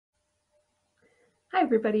Hi,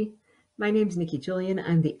 everybody. My name is Nikki Julian.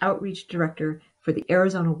 I'm the Outreach Director for the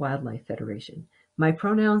Arizona Wildlife Federation. My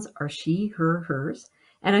pronouns are she, her, hers,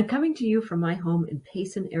 and I'm coming to you from my home in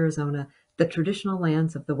Payson, Arizona, the traditional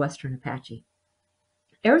lands of the Western Apache.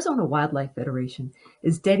 Arizona Wildlife Federation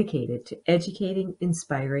is dedicated to educating,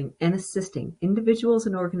 inspiring, and assisting individuals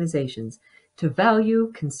and organizations to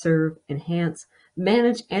value, conserve, enhance,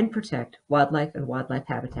 manage, and protect wildlife and wildlife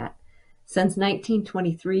habitat. Since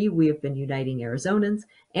 1923, we have been uniting Arizonans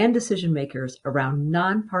and decision makers around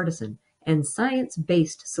nonpartisan and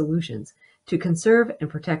science-based solutions to conserve and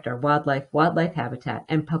protect our wildlife habitat,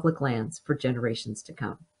 and public lands for generations to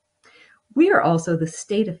come. We are also the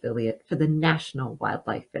state affiliate for the National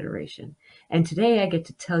Wildlife Federation, and today I get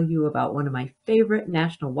to tell you about one of my favorite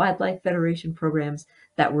National Wildlife Federation programs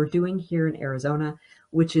that we're doing here in Arizona,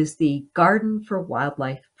 which is the Garden for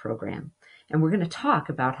Wildlife program. And we're going to talk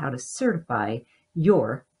about how to certify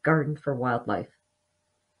your Garden for Wildlife.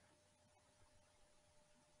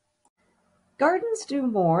 Gardens do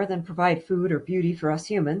more than provide food or beauty for us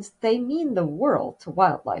humans. They mean the world to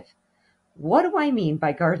wildlife. What do I mean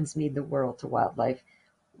by gardens mean the world to wildlife?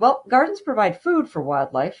 Well, gardens provide food for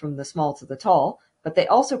wildlife from the small to the tall, but they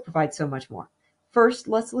also provide so much more. First,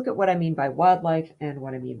 let's look at what I mean by wildlife and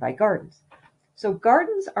what I mean by gardens. So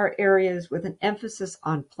gardens are areas with an emphasis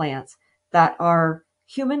on plants that are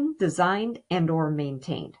human designed and or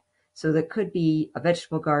maintained. So that could be a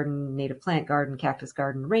vegetable garden, native plant garden, cactus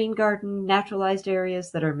garden, rain garden, naturalized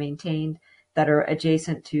areas that are maintained, that are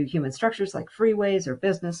adjacent to human structures like freeways or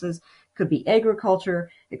businesses. Could be agriculture.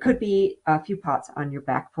 It could be a few pots on your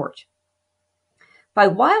back porch. By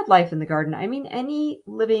wildlife in the garden, I mean any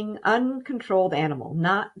living, uncontrolled animal,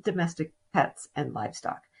 not domestic pets and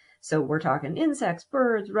livestock. So we're talking insects,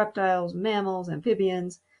 birds, reptiles, mammals,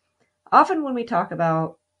 amphibians. Often when we talk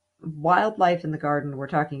about wildlife in the garden, we're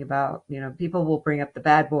talking about, people will bring up the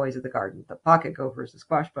bad boys of the garden, the pocket gophers, the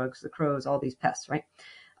squash bugs, the crows, all these pests, right?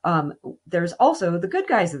 There's also the good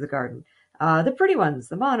guys of the garden, the pretty ones,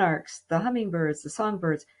 the monarchs, the hummingbirds, the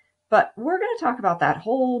songbirds. But we're going to talk about that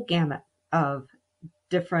whole gamut of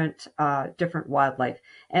different wildlife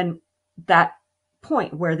and that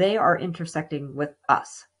point where they are intersecting with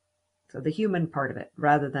us. So the human part of it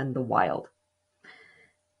rather than the wild.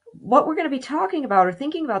 What we're going to be talking about or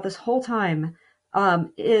thinking about this whole time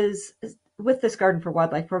is with this Garden for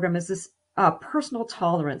Wildlife program is this personal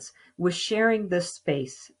tolerance with sharing this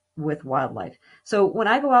space with wildlife. So when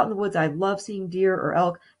I go out in the woods, I love seeing deer or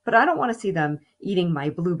elk, but I don't want to see them eating my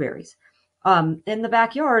blueberries. In the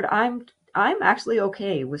backyard, I'm actually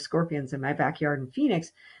okay with scorpions in my backyard in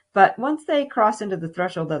Phoenix, but once they cross into the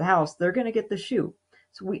threshold of the house, they're going to get the shoo.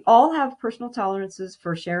 So we all have personal tolerances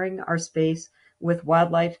for sharing our space with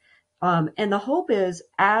wildlife. And the hope is,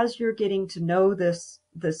 as you're getting to know this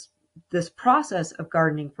process of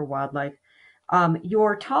gardening for wildlife,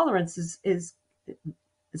 your tolerance is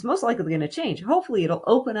most likely going to change. Hopefully it'll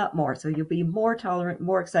open up more, so you'll be more tolerant,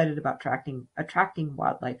 more excited about attracting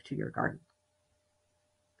wildlife to your garden.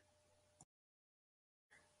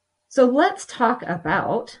 So let's talk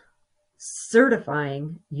about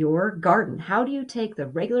certifying your garden. How do you take the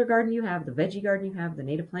regular garden you have, the veggie garden you have, the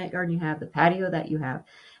native plant garden you have, the patio that you have,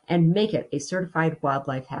 and make it a certified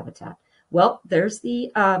wildlife habitat? Well, there's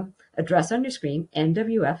the address on your screen,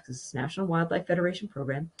 NWF, because it's National Wildlife Federation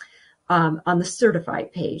program, on the certify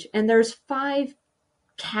page. And there's 5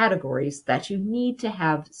 categories that you need to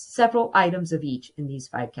have several items of each in these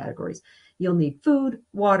 5 categories. You'll need food,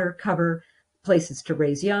 water, cover, places to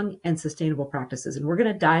raise young, and sustainable practices. And we're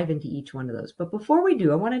going to dive into each one of those. But before we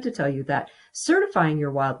do, I wanted to tell you that certifying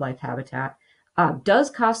your wildlife habitat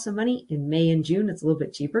does cost some money. In May and June, it's a little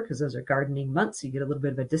bit cheaper because those are gardening months, so you get a little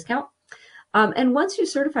bit of a discount. And once you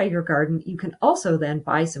certify your garden, you can also then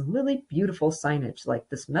buy some really beautiful signage, like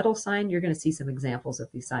this metal sign. You're going to see some examples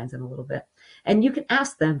of these signs in a little bit. And you can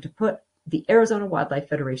ask them to put the Arizona Wildlife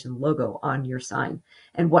Federation logo on your sign.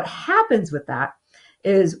 And what happens with that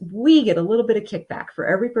is we get a little bit of kickback for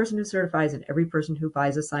every person who certifies and every person who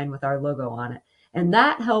buys a sign with our logo on it. And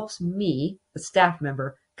that helps me, the staff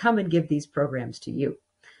member, come and give these programs to you.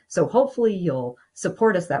 So hopefully you'll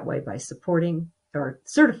support us that way by supporting or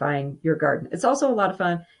certifying your garden. It's also a lot of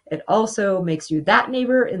fun. It also makes you that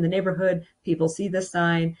neighbor in the neighborhood. People see this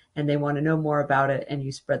sign and they want to know more about it, and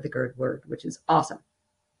you spread the good word, which is awesome.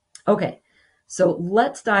 Okay, so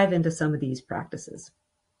let's dive into some of these practices.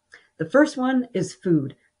 The first one is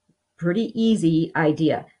food. Pretty easy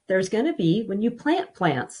idea. There's going to be, when you plant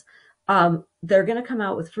plants, they're going to come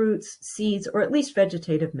out with fruits, seeds, or at least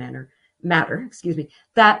vegetative matter matter, excuse me,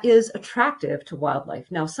 that is attractive to wildlife.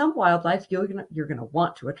 Now, some wildlife you're going to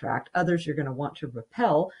want to attract, others you're going to want to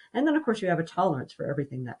repel, and then of course you have a tolerance for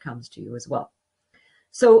everything that comes to you as well.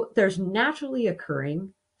 So there's naturally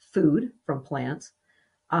occurring food from plants,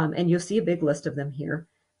 and you'll see a big list of them here.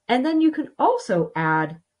 And then you can also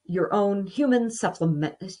add your own human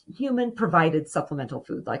provided supplemental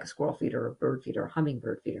food, like a squirrel feeder, a bird feeder, a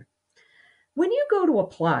hummingbird feeder. When you go to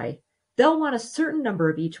apply, they'll want a certain number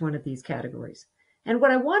of each one of these categories. And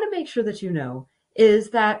what I want to make sure that you know is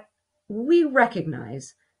that we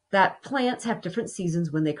recognize that plants have different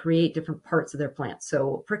seasons when they create different parts of their plants.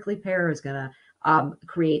 So prickly pear is going to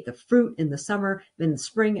create the fruit in the summer. In the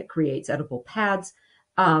spring, it creates edible pads.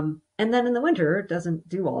 And then in the winter, it doesn't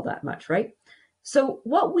do all that much, right? So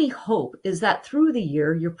what we hope is that through the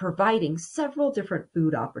year, you're providing several different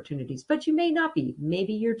food opportunities, but you may not be.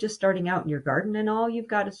 Maybe you're just starting out in your garden and all you've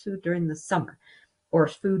got is food during the summer or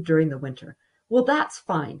food during the winter. Well, that's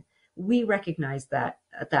fine. We recognize that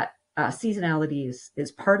seasonality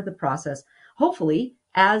is part of the process. Hopefully,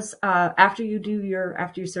 as after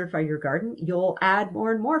you certify your garden, you'll add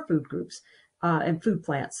more and more food groups and food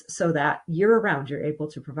plants so that year round you're able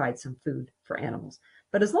to provide some food for animals.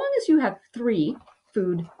 But as long as you have three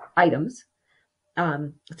food items,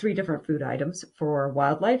 3 different food items for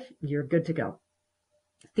wildlife, you're good to go.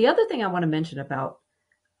 The other thing I want to mention about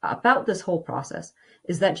this whole process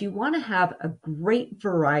is that you want to have a great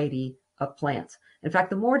variety of plants. In fact,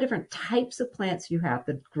 the more different types of plants you have,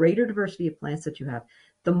 the greater diversity of plants that you have,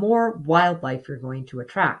 the more wildlife you're going to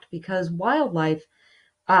attract, because wildlife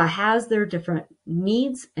has their different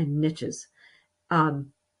needs and niches.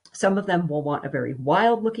 Some of them will want a very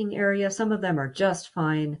wild looking area. Some of them are just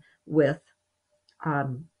fine with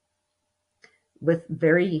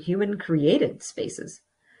very human created spaces.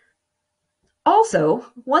 Also,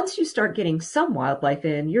 once you start getting some wildlife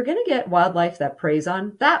in, you're going to get wildlife that preys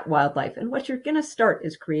on that wildlife. And what you're going to start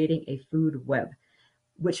is creating a food web,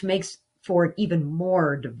 which makes for an even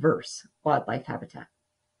more diverse wildlife habitat.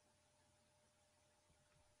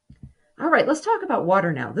 All right, let's talk about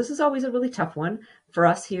water now. This is always a really tough one for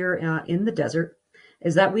us here in the desert,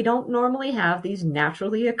 is that we don't normally have these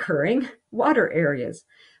naturally occurring water areas,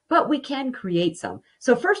 but we can create some.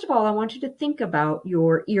 So first of all, I want you to think about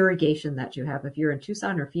your irrigation that you have. If you're in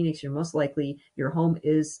Tucson or Phoenix, you're most likely your home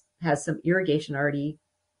has some irrigation already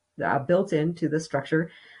built into the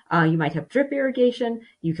structure. You might have drip irrigation.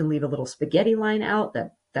 You can leave a little spaghetti line out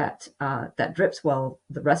that drips while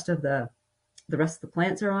the rest of the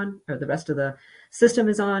plants are on, or the rest of the system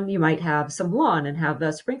is on. You might have some lawn and have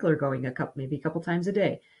a sprinkler going maybe a couple times a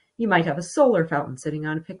day. You might have a solar fountain sitting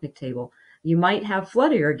on a picnic table. You might have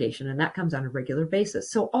flood irrigation, and that comes on a regular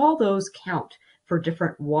basis. So all those count for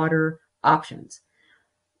different water options.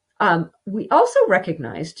 We also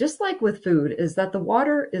recognize, just like with food, is that the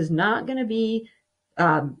water is not going to be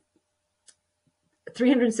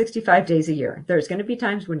 365 days a year. There's going to be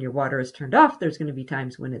times when your water is turned off. There's going to be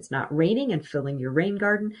times when it's not raining and filling your rain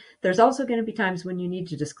garden. There's also going to be times when you need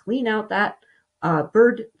to just clean out that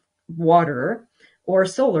bird waterer or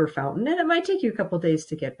solar fountain, and it might take you a couple days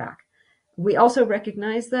to get back. We also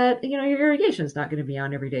recognize that, your irrigation is not going to be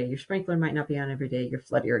on every day. Your sprinkler might not be on every day. Your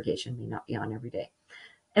flood irrigation may not be on every day.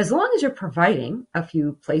 As long as you're providing a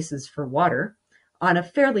few places for water on a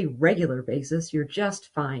fairly regular basis, you're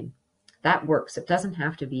just fine. That works. It doesn't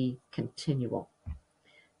have to be continual.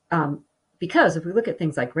 Because if we look at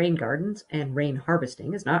things like rain gardens and rain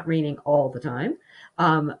harvesting, it's not raining all the time.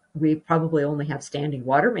 We probably only have standing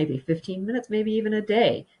water, maybe 15 minutes, maybe even a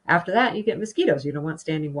day. After that, you get mosquitoes. You don't want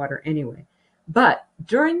standing water anyway. But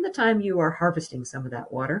during the time you are harvesting some of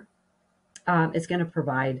that water, it's going to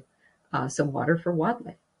provide some water for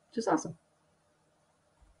wildlife, which is awesome.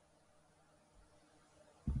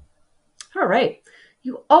 All right.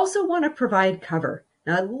 You also want to provide cover.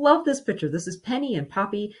 Now, I love this picture. This is Penny and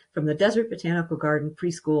Poppy from the Desert Botanical Garden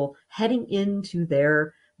preschool heading into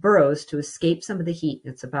their burrows to escape some of the heat.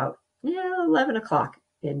 It's about 11 o'clock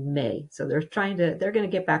in May. So they're going to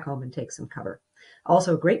get back home and take some cover.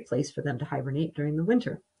 Also a great place for them to hibernate during the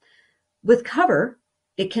winter. With cover,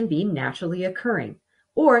 it can be naturally occurring,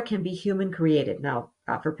 or it can be human created. Now,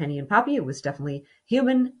 for Penny and Poppy, it was definitely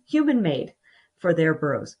human made for their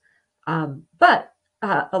burrows. But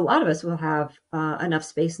a lot of us will have enough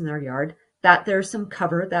space in their yard that there's some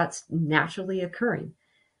cover that's naturally occurring.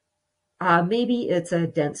 Maybe it's a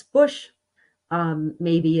dense bush.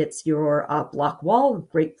 Maybe it's your block wall,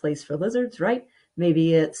 great place for lizards, right?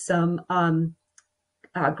 Maybe it's some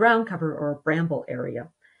ground cover or bramble area.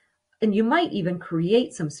 And you might even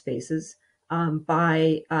create some spaces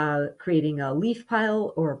by creating a leaf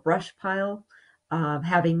pile or a brush pile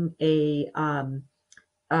having an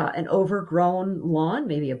overgrown lawn,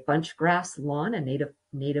 maybe a bunch grass lawn, a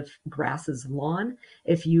native grasses lawn.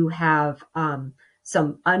 If you have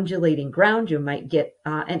some undulating ground, you might get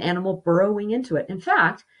an animal burrowing into it. In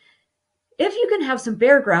fact, if you can have some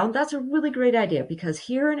bare ground, that's a really great idea, because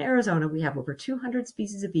here in Arizona, we have over 200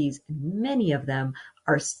 species of bees, and many of them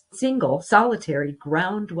are single, solitary,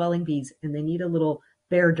 ground-dwelling bees, and they need a little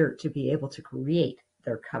bare dirt to be able to create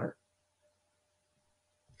their cover.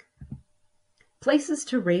 Places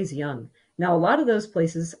to raise young. Now, a lot of those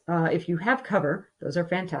places, if you have cover, those are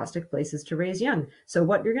fantastic places to raise young. So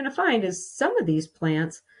what you're going to find is some of these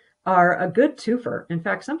plants are a good twofer. In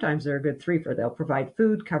fact, sometimes they're a good threefer. They'll provide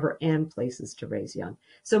food, cover, and places to raise young.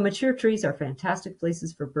 So mature trees are fantastic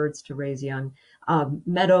places for birds to raise young.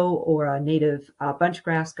 Meadow or a native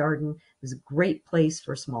bunchgrass garden is a great place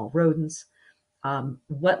for small rodents.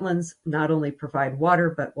 Wetlands not only provide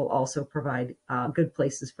water, but will also provide good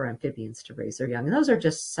places for amphibians to raise their young. And those are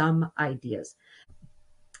just some ideas.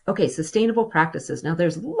 Okay, sustainable practices. Now,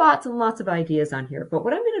 there's lots and lots of ideas on here, but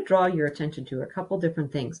what I'm going to draw your attention to are a couple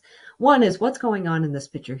different things. One is what's going on in this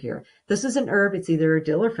picture here. This is an herb. It's either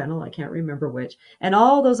dill or fennel. I can't remember which. And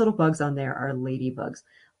all those little bugs on there are ladybugs.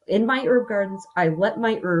 In my herb gardens, I let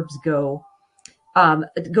my herbs go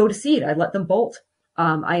to seed. I let them bolt.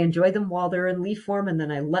 I enjoy them while they're in leaf form, and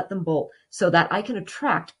then I let them bolt so that I can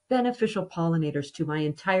attract beneficial pollinators to my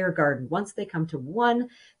entire garden. Once they come to one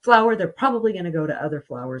flower, they're probably going to go to other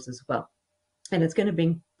flowers as well. And it's going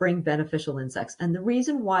to bring beneficial insects. And the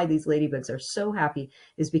reason why these ladybugs are so happy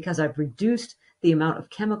is because I've reduced the amount of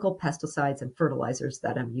chemical pesticides and fertilizers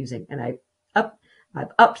that I'm using. And I've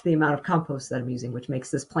upped the amount of compost that I'm using, which makes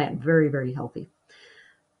this plant very, very healthy.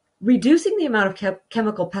 Reducing the amount of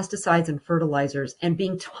chemical pesticides and fertilizers and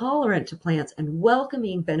being tolerant to plants and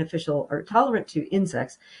welcoming tolerant to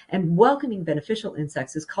insects and welcoming beneficial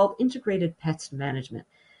insects is called integrated pest management.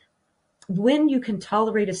 When you can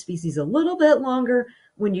tolerate a species a little bit longer,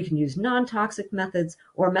 when you can use non-toxic methods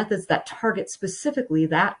or methods that target specifically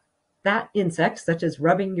that insect, such as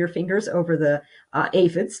rubbing your fingers over the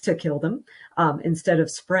aphids to kill them instead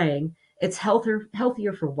of spraying, it's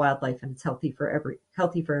healthier for wildlife, and it's healthy for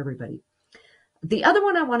everybody. The other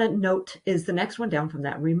one I want to note is the next one down from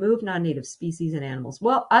that: remove non-native species and animals.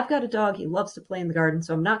 Well, I've got a dog. He loves to play in the garden,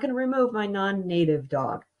 so I'm not going to remove my non-native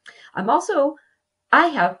dog. I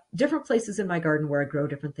have different places in my garden where I grow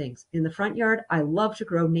different things. In the front yard, I love to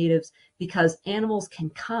grow natives because animals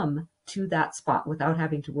can come to that spot without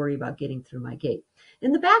having to worry about getting through my gate.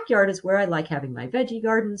 In the backyard is where I like having my veggie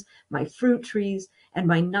gardens, my fruit trees, and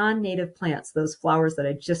my non-native plants, those flowers that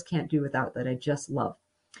I just can't do without, that I just love.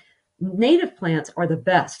 Native plants are the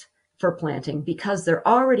best for planting because they're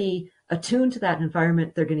already attuned to that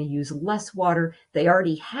environment. They're going to use less water. They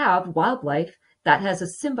already have wildlife that has a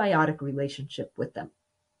symbiotic relationship with them.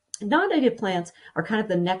 Non-native plants are kind of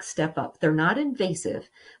the next step up. They're not invasive,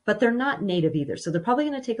 but they're not native either. So they're probably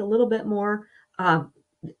going to take a little bit more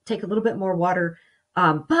water,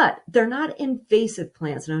 but they're not invasive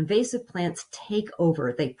plants. Now, invasive plants take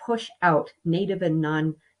over. They push out native and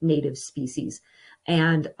non-native species,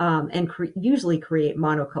 and usually create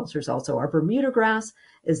monocultures. Also, our Bermuda grass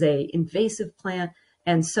is a invasive plant,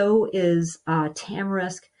 and so is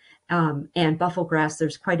tamarisk and buffalo grass.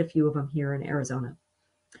 There's quite a few of them here in Arizona.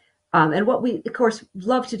 And what we, of course,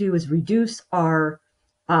 love to do is reduce our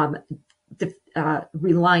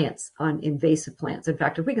reliance on invasive plants. In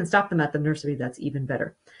fact, if we can stop them at the nursery, that's even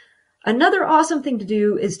better. Another awesome thing to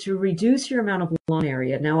do is to reduce your amount of lawn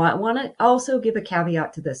area. Now, I want to also give a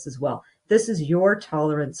caveat to this as well. This is your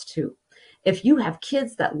tolerance too. If you have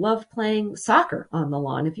kids that love playing soccer on the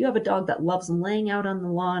lawn, if you have a dog that loves laying out on the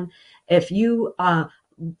lawn, if you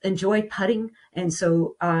enjoy putting, and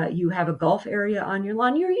so you have a golf area on your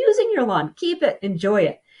lawn, you're using your lawn, keep it, enjoy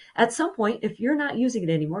it. At some point, if you're not using it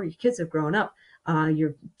anymore, your kids have grown up,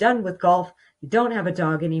 you're done with golf, you don't have a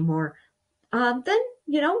dog anymore, then,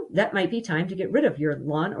 that might be time to get rid of your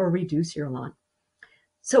lawn or reduce your lawn.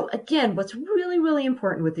 So again, what's really, really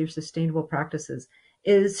important with your sustainable practices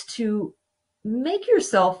is to make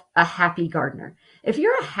yourself a happy gardener. If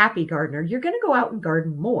you're a happy gardener, you're going to go out and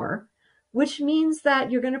garden more, which means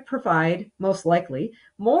that you're going to provide, most likely,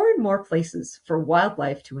 more and more places for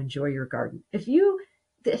wildlife to enjoy your garden. If you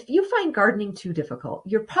find gardening too difficult,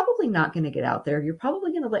 you're probably not going to get out there. You're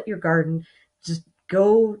probably going to let your garden just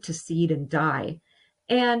go to seed and die.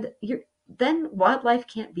 And then wildlife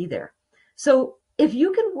can't be there. So if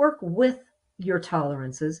you can work with your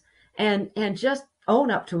tolerances and just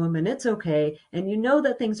own up to them, and it's okay, and you know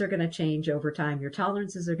that things are going to change over time. Your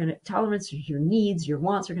tolerances, your needs, your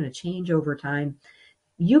wants are going to change over time.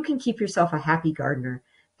 you can keep yourself a happy gardener,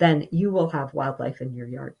 then you will have wildlife in your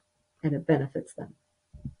yard and it benefits them.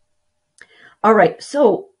 All right,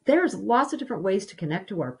 so there's lots of different ways to connect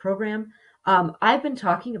to our program. I've been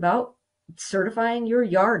talking about certifying your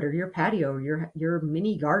yard or your patio or your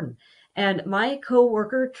mini garden. And my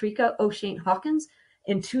co-worker, Trika O'Shane Hawkins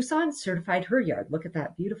in Tucson, certified her yard. Look at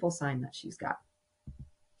that beautiful sign that she's got.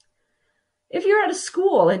 If you're at a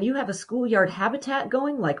school and you have a schoolyard habitat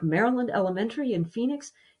going, like Maryland Elementary in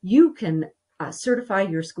Phoenix, you can certify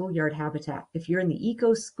your schoolyard habitat. If you're in the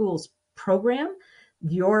Eco Schools program,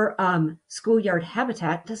 your schoolyard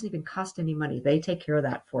habitat doesn't even cost any money. They take care of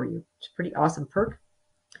that for you. It's a pretty awesome perk.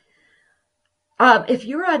 If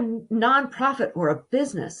you're a nonprofit or a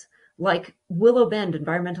business like Willow Bend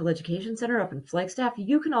Environmental Education Center up in Flagstaff,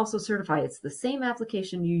 you can also certify. It's the same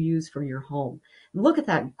application you use for your home. Look at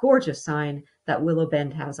that gorgeous sign that Willow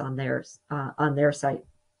Bend has on their site.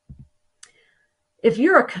 If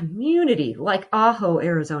you're a community like Ajo,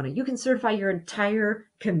 Arizona, you can certify your entire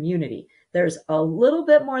community. There's a little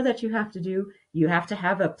bit more that you have to do. You have to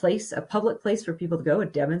have a place, a public place for people to go, a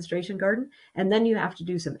demonstration garden, and then you have to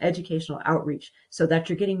do some educational outreach so that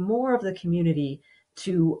you're getting more of the community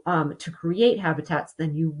to create habitats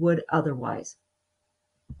than you would otherwise.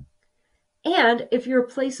 And if you're a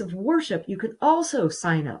place of worship, you can also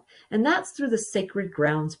sign up, and that's through the Sacred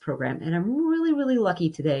Grounds program. And I'm really, really lucky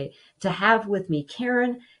today to have with me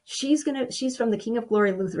Karen. She's from the King of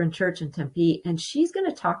Glory Lutheran Church in Tempe, and she's going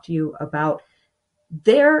to talk to you about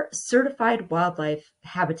their certified wildlife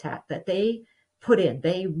habitat that they put in.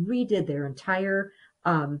 They redid their entire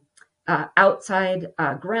outside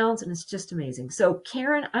grounds, and it's just amazing. So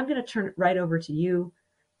Karen, I'm going to turn it right over to you.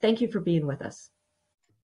 Thank you for being with us.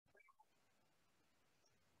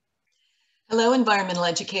 Hello, environmental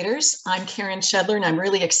educators. I'm Karen Shedler, and I'm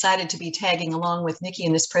really excited to be tagging along with Nikki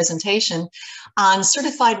in this presentation on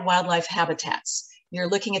certified wildlife habitats. You're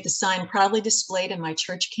looking at the sign proudly displayed in my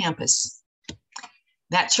church campus.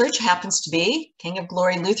 That church happens to be King of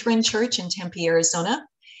Glory Lutheran Church in Tempe, Arizona.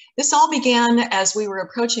 This all began as we were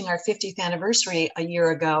approaching our 50th anniversary a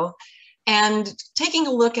year ago and taking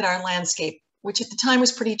a look at our landscape, which at the time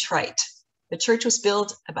was pretty trite. The church was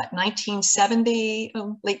built about 1970,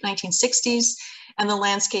 late 1960s, and the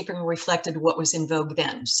landscaping reflected what was in vogue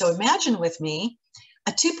then. So imagine with me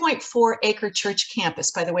a 2.4 acre church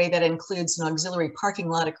campus. By the way, that includes an auxiliary parking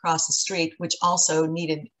lot across the street, which also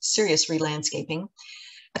needed serious re-landscaping.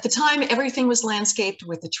 At the time, everything was landscaped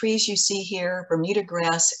with the trees you see here, Bermuda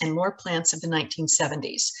grass, and more plants of the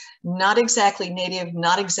 1970s. Not exactly native,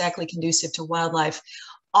 not exactly conducive to wildlife,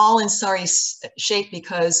 all in sorry shape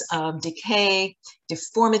because of decay,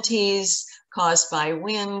 deformities caused by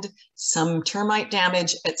wind, some termite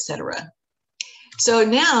damage, etc. So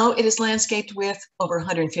now it is landscaped with over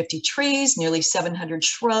 150 trees, nearly 700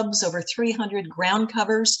 shrubs, over 300 ground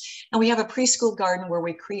covers, and we have a preschool garden where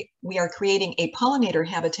we are creating a pollinator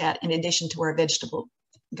habitat in addition to our vegetable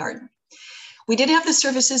garden. We did have the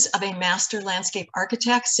services of a master landscape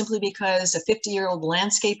architect simply because a 50-year-old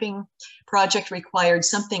landscaping project required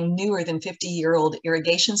something newer than 50-year-old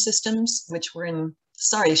irrigation systems, which were in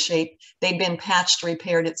sorry shape. They'd been patched,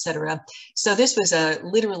 repaired, etc. So this was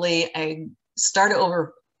literally a start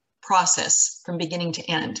over process from beginning to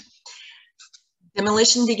end.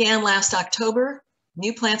 Demolition began last October.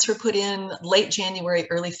 New plants were put in late January,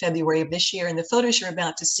 early February of this year, and the photos you're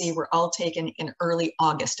about to see were all taken in early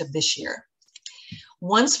August of this year.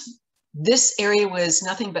 Once this area was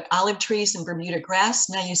nothing but olive trees and Bermuda grass,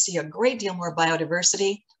 now you see a great deal more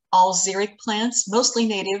biodiversity, all xeric plants, mostly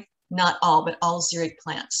native, not all, but all xeric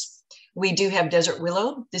plants. We do have desert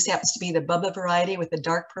willow. This happens to be the Bubba variety with the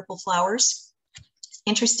dark purple flowers.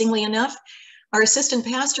 Interestingly enough, our assistant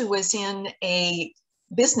pastor was in a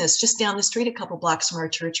business just down the street a couple blocks from our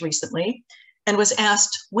church recently and was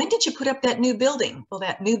asked, when did you put up that new building? Well,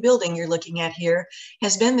 that new building you're looking at here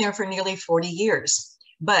has been there for nearly 40 years,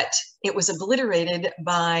 but it was obliterated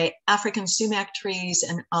by African sumac trees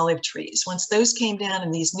and olive trees. Once those came down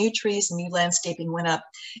and these new trees and new landscaping went up,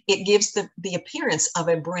 it gives the appearance of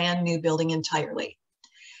a brand new building entirely.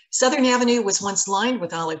 Southern Avenue was once lined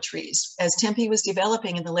with olive trees. As Tempe was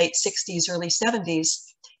developing in the late 60s, early 70s,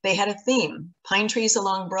 they had a theme, pine trees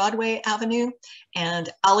along Broadway Avenue and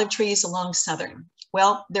olive trees along Southern.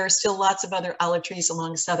 Well, there are still lots of other olive trees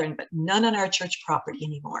along Southern, but none on our church property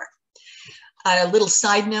anymore. A little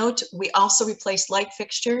side note, we also replaced light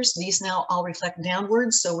fixtures. These now all reflect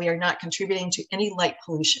downwards, so we are not contributing to any light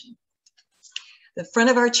pollution. The front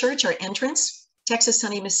of our church, our entrance, Texas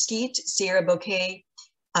honey mesquite, Sierra bouquet,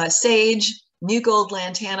 sage, new gold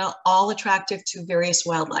lantana, all attractive to various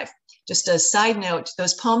wildlife. Just a side note,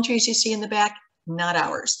 those palm trees you see in the back, not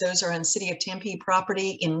ours. Those are on City of Tempe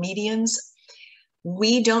property in medians.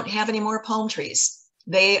 We don't have any more palm trees.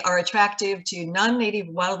 They are attractive to non-native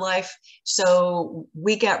wildlife, so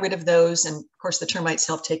we got rid of those, and of course the termites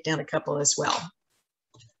helped take down a couple as well.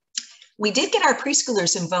 We did get our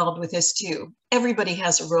preschoolers involved with this too. Everybody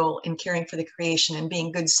has a role in caring for the creation and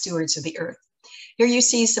being good stewards of the earth. Here you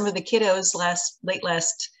see some of the kiddos late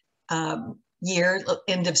last year,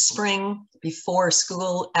 end of spring, before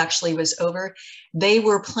school actually was over. They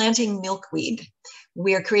were planting milkweed.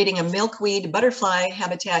 We are creating a milkweed butterfly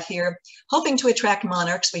habitat here, hoping to attract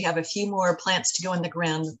monarchs. We have a few more plants to go in the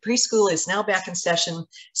ground. Preschool is now back in session,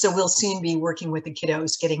 so we'll soon be working with the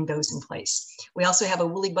kiddos, getting those in place. We also have a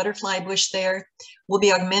woolly butterfly bush there. We'll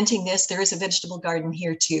be augmenting this. There is a vegetable garden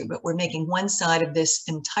here too, but we're making one side of this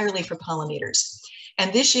entirely for pollinators.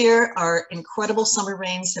 And this year, our incredible summer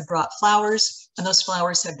rains have brought flowers, and those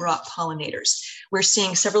flowers have brought pollinators. We're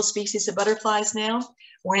seeing several species of butterflies now.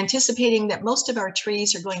 We're anticipating that most of our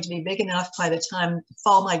trees are going to be big enough by the time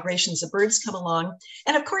fall migrations of birds come along.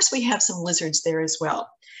 And of course, we have some lizards there as well.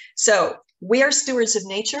 So we are stewards of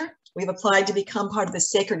nature. We've applied to become part of the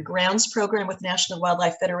Sacred Grounds program with National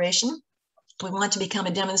Wildlife Federation. We want to become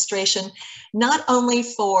a demonstration, not only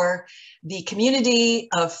for the community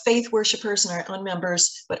of faith worshipers and our own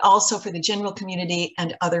members, but also for the general community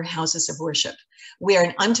and other houses of worship. We are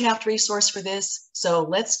an untapped resource for this, so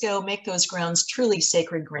let's go make those grounds truly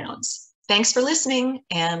sacred grounds. Thanks for listening,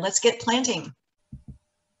 and let's get planting.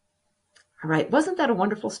 All right, wasn't that a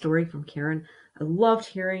wonderful story from Karen? I loved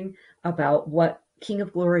hearing about what King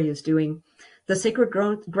of Glory is doing. The Sacred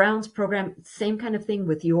Grounds program, same kind of thing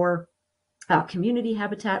with your community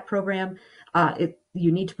habitat program.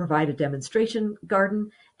 You need to provide a demonstration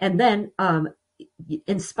garden, and then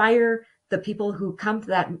inspire the people who come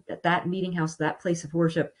to that meeting house, that place of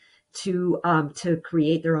worship, to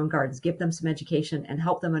create their own gardens. Give them some education and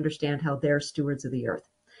help them understand how they're stewards of the earth.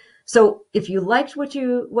 So if you liked what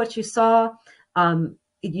you saw,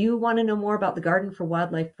 you want to know more about the Garden for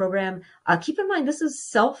Wildlife program, keep in mind this is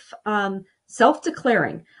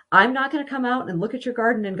self-declaring. I'm not going to come out and look at your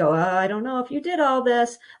garden and go, I don't know if you did all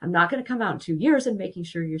this. I'm not going to come out in 2 years and making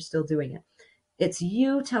sure you're still doing it. It's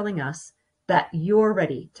you telling us that you're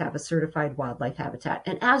ready to have a certified wildlife habitat.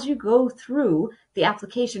 And as you go through the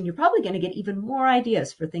application, you're probably going to get even more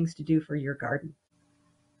ideas for things to do for your garden.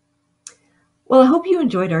 Well, I hope you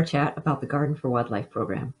enjoyed our chat about the Garden for Wildlife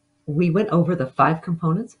program. We went over the 5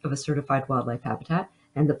 components of a certified wildlife habitat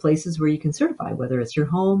and the places where you can certify, whether it's your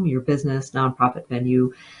home, your business, nonprofit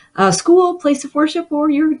venue, school, place of worship, or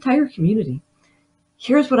your entire community.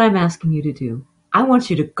 Here's what I'm asking you to do. I want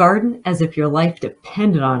you to garden as if your life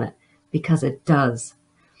depended on it, because it does.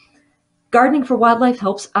 Gardening for Wildlife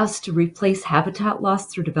helps us to replace habitat loss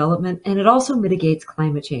through development, and it also mitigates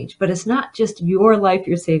climate change. But it's not just your life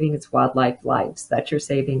you're saving, it's wildlife lives that you're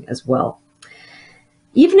saving as well.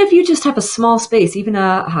 Even if you just have a small space, even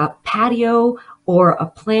a patio or a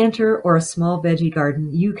planter or a small veggie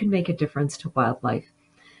garden, you can make a difference to wildlife.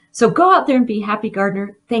 So go out there and be a happy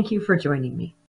gardener. Thank you for joining me.